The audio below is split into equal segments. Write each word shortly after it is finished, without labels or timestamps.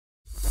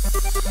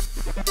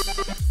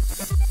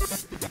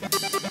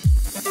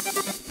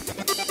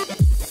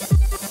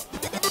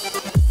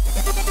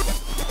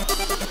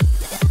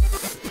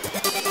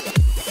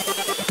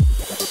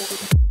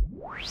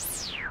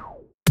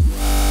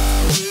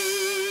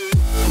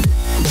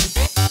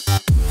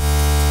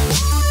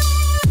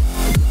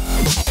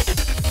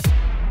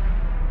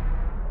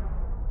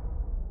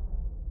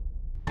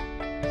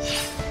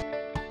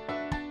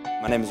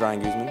is Ryan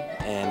Guzman,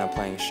 and I'm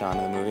playing Sean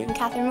in the movie. I'm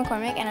Kathryn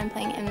McCormick, and I'm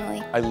playing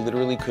Emily. I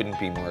literally couldn't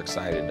be more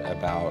excited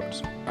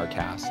about our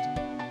cast.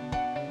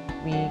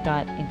 We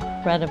got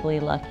incredibly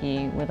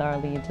lucky with our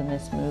leads in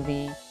this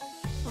movie.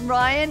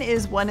 Ryan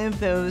is one of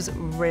those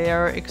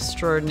rare,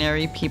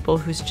 extraordinary people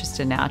who's just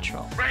a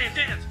natural. Ryan,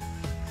 dance!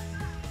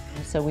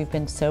 So we've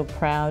been so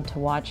proud to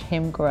watch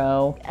him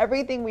grow.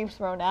 Everything we've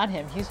thrown at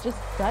him, he's just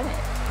done it.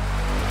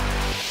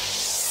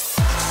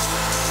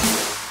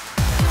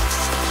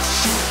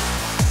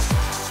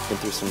 Been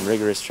through some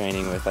rigorous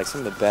training with like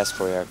some of the best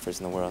choreographers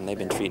in the world, and they've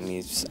been treating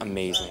me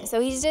amazing. So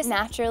he's just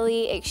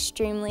naturally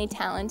extremely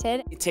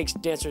talented. It takes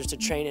dancers to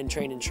train and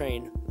train and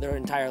train their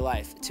entire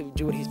life to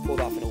do what he's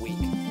pulled off in a week.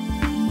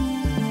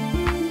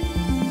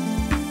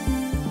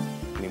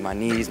 I mean, my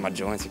knees, my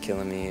joints are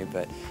killing me,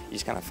 but you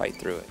just kind of fight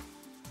through it.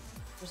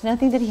 There's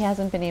nothing that he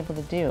hasn't been able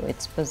to do.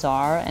 It's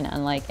bizarre and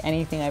unlike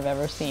anything I've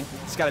ever seen.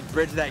 Just got to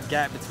bridge that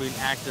gap between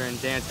actor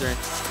and dancer.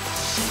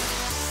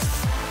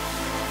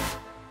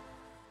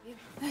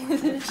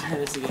 Try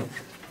this again.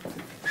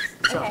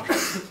 Okay.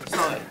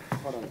 Solid.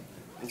 Hold on.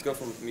 Let's go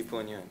from me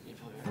pulling you in.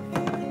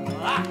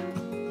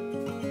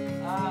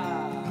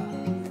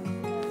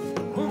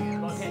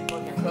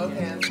 Both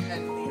hands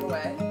and lead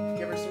away.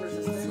 Give her some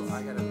resistance. So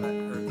I gotta let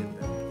her get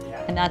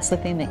there. And that's the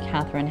thing that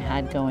Kathryn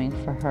had going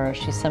for her.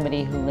 She's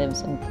somebody who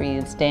lives and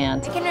breathes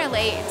dance. I can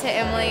relate to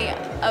Emily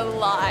a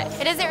lot.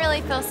 It doesn't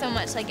really feel so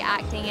much like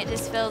acting. It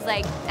just feels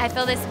like I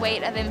feel this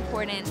weight of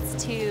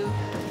importance to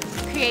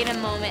create a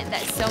moment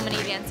that so many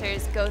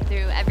dancers go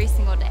through every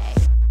single day.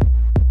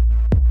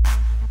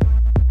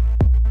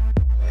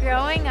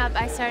 Growing up,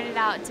 I started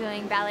out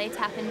doing ballet,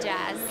 tap, and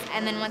jazz,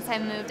 and then once I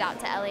moved out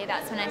to LA,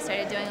 that's when I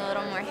started doing a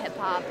little more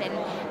hip-hop, and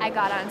I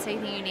got on So You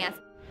Think You Dance.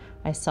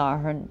 I saw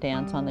her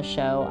dance on the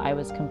show. I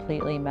was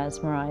completely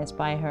mesmerized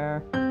by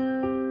her.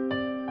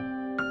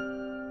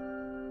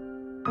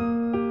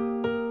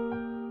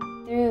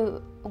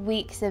 Through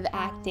weeks of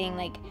acting,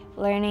 like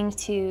learning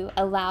to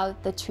allow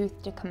the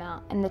truth to come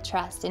out and the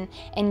trust, and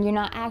you're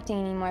not acting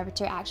anymore, but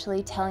you're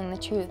actually telling the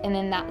truth, and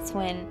then that's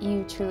when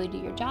you truly do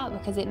your job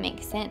because it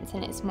makes sense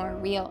and it's more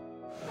real.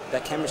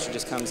 That chemistry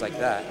just comes like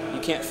that. You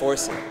can't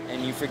force it.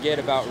 And you forget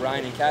about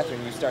Ryan and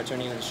Kathryn, you start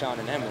turning into Sean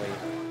and Emily.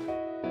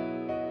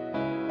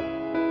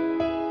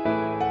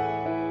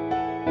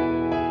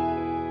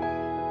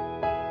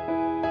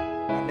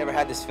 I never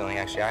had this feeling,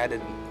 actually.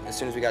 As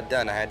soon as we got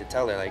done, I had to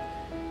tell her, like,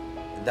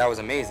 that was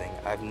amazing.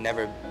 I've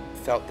never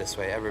felt this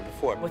way ever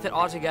before. With it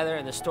all together,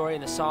 and the story,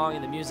 and the song,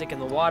 and the music,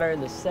 and the water,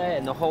 and the set,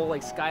 and the whole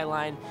like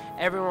skyline,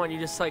 everyone, you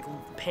just like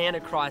pan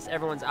across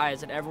everyone's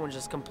eyes, and everyone's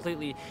just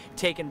completely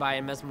taken by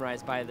and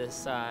mesmerized by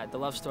this, the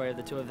love story of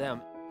the two of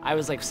them. I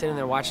was like sitting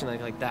there watching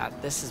like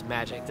that. This is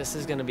magic. This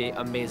is gonna be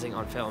amazing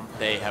on film.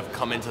 They have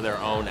come into their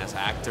own as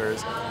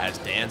actors, as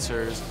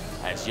dancers,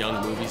 as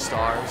young movie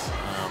stars.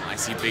 I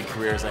see big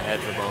careers ahead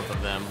for both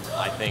of them.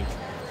 I think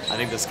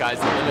the sky's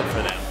the limit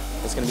for them.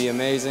 It's gonna be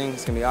amazing,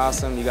 it's gonna be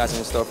awesome. You guys are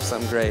in store for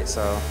something great,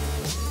 so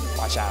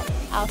watch out.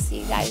 I'll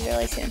see you guys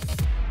really soon.